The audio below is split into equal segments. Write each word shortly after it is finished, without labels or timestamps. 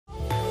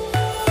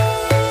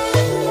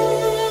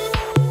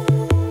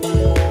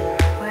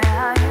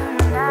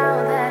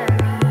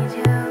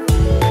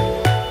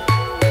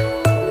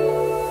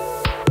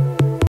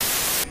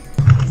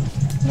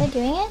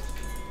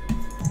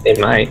It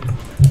might.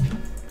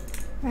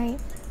 Right.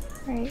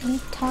 Right. You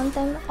taunt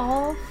them,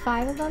 all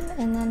 5 of them,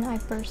 and then I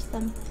burst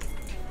them.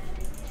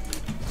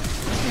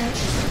 Right.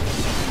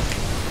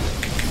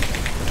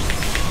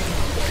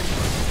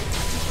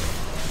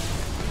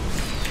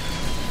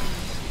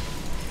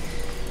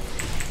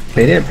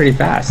 They did it pretty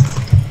fast.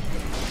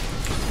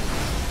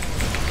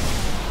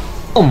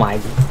 Oh my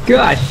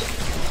gosh!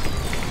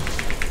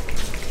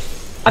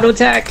 Auto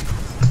attack!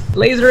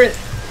 Laser it!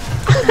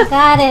 I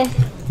got it!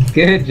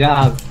 Good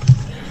job.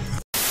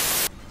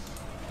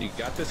 You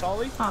got this,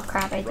 Holly? Oh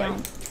crap, I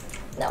don't.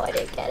 No, I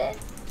didn't get it.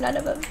 None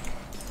of them.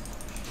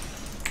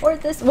 Or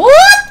this. What?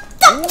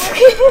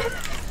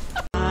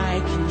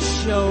 I can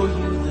show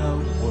you the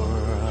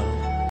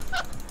world.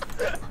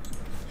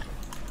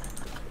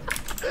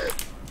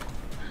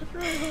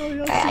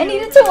 I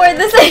needed to word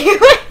this anyway.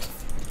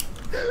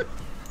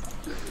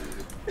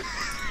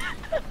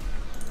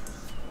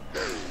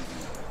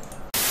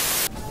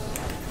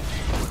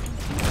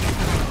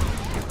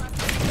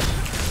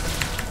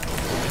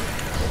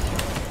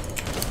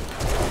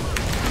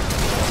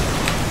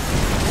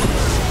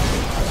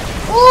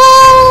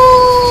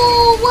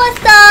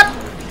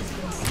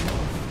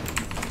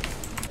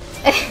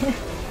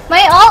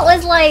 My ult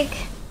was like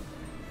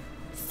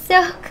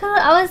so cool.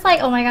 I was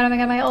like, oh my god,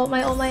 my ult.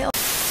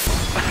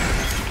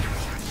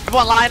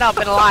 Everyone line up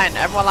in a line.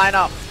 Everyone line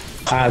up.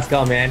 Alright, let's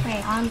go, man.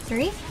 Wait, on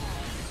 3?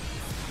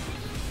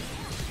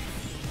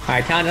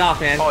 Alright, count it off,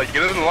 man. Oh, you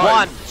get it in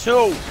line. 1,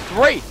 2,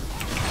 3.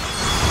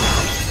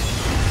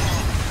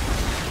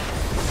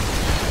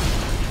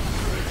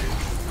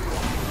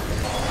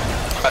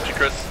 Got you,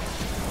 Chris.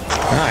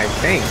 Alright,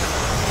 thanks.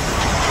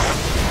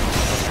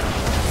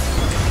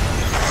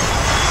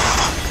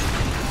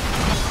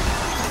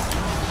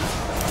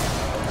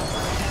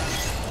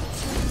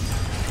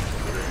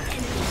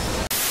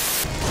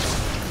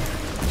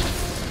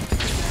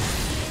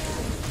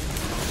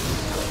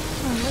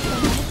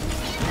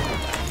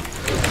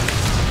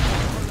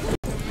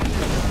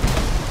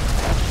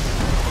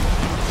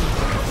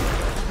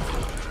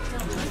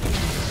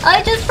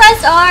 I just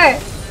pressed R!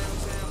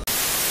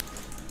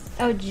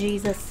 Oh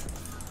Jesus.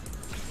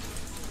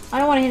 I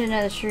don't want to hit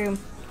another shroom.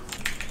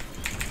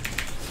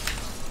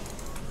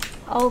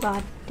 Oh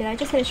god, did I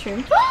just hit a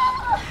shroom?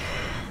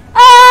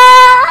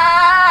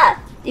 Ah!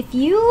 If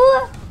you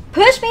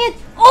push me,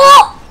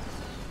 oh!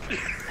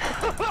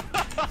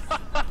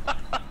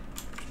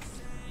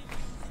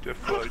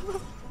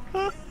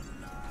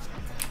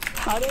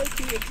 How does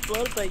he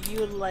explode but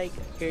you like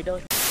here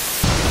don't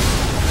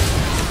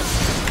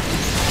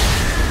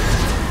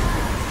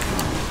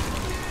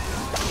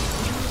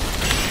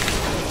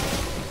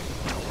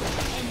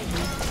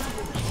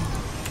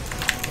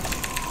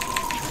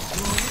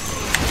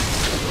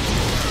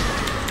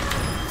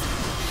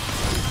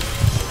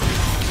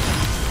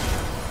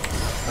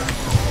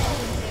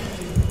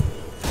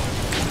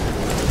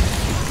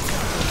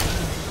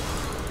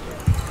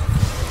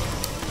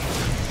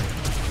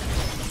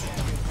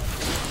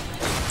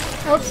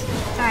Oops,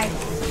 sorry.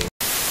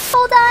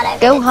 Hold on,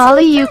 Go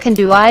Holly, you can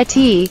do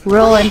IT,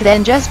 roll and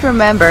then just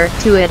remember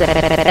to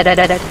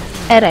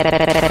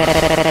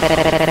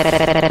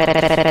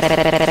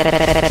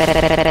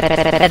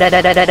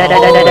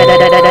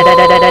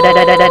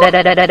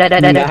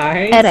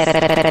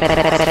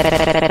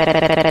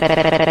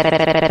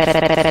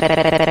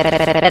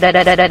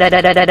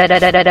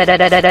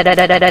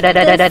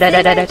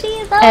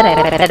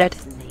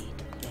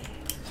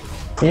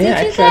Yeah,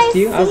 I trust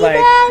you. I was like,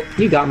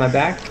 you got my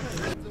back.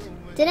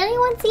 Did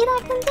anyone see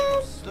that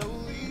content?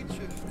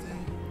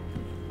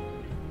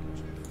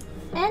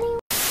 Anyone?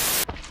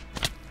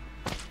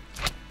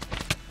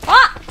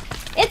 Ah!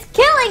 It's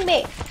killing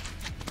me!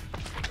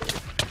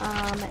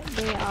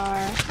 They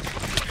are...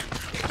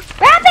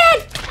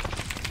 Rapid!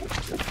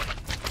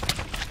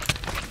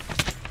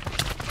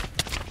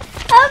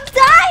 I'm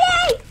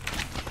dying!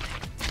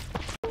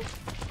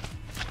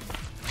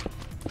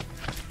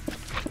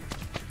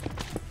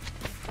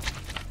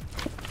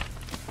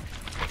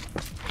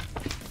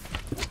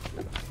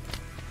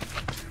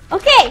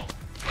 Okay!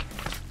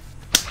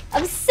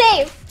 I'm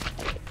safe!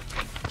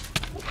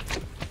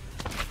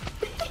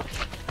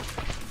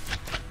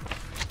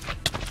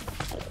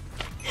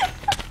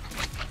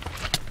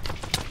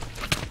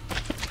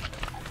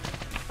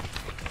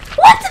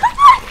 What the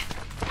fuck?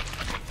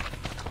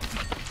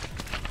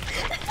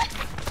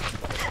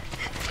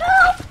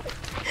 Help!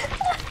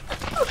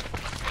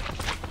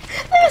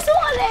 There's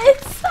one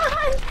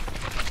inside!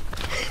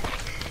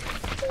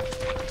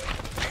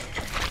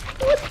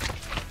 What?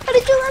 How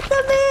did you let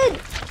them in?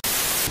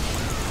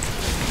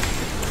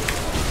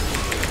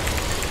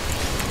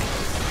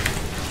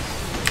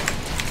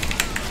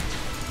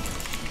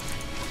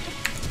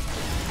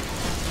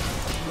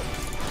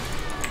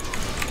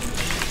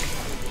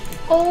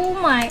 Oh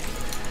my.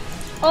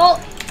 Oh.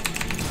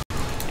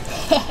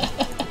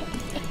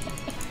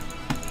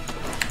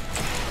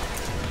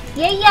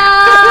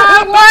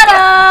 Yeah, what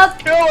up?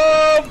 Kill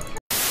him!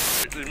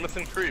 You're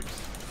missing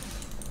creeps.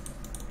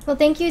 Well,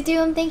 thank you,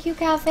 Doom. Thank you,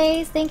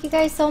 Cafes. Thank you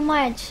guys so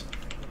much.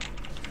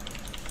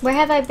 Where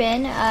have I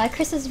been?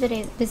 Chris was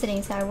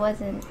visiting, so I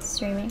wasn't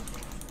streaming.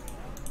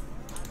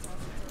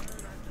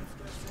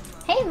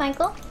 Hey,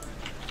 Michael.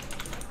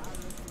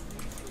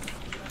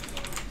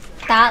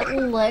 That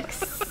looks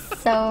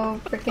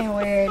so freaking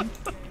weird.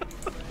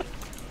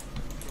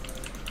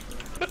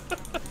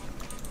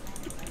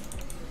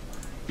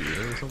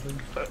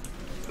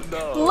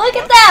 No. Look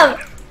at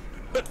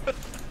them!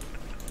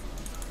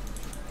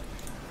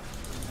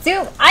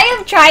 Zoom. I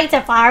am trying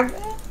to farm.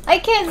 I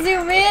can't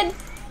zoom in.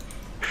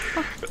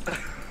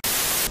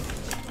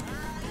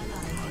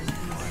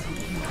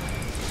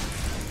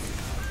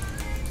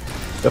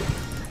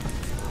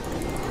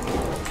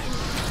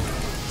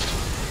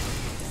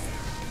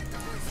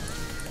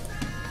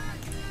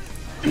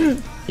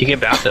 You can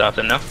bounce it off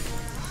them, no?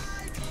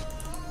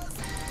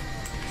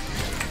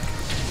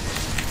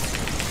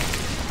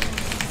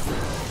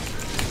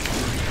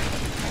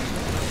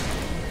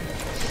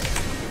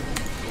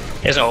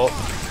 He has an ult.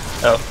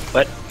 Oh,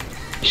 what?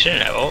 You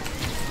shouldn't have ult.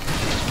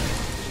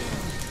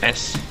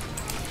 Nice.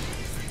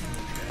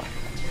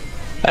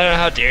 I don't know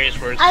how Darius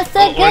works. I'm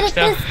so good at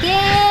this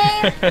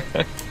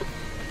game!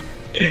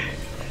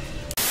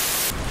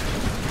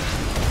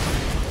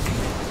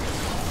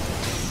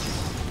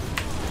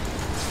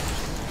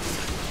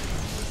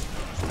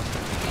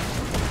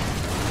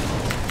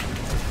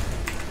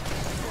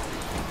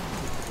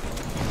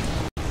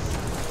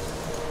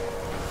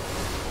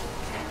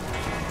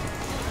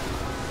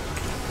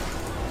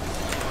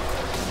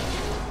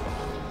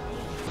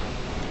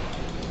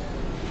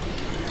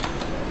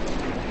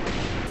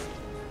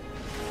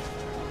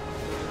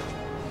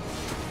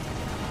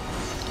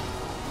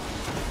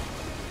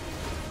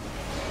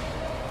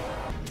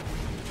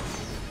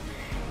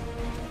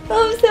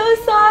 I'm so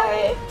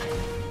sorry.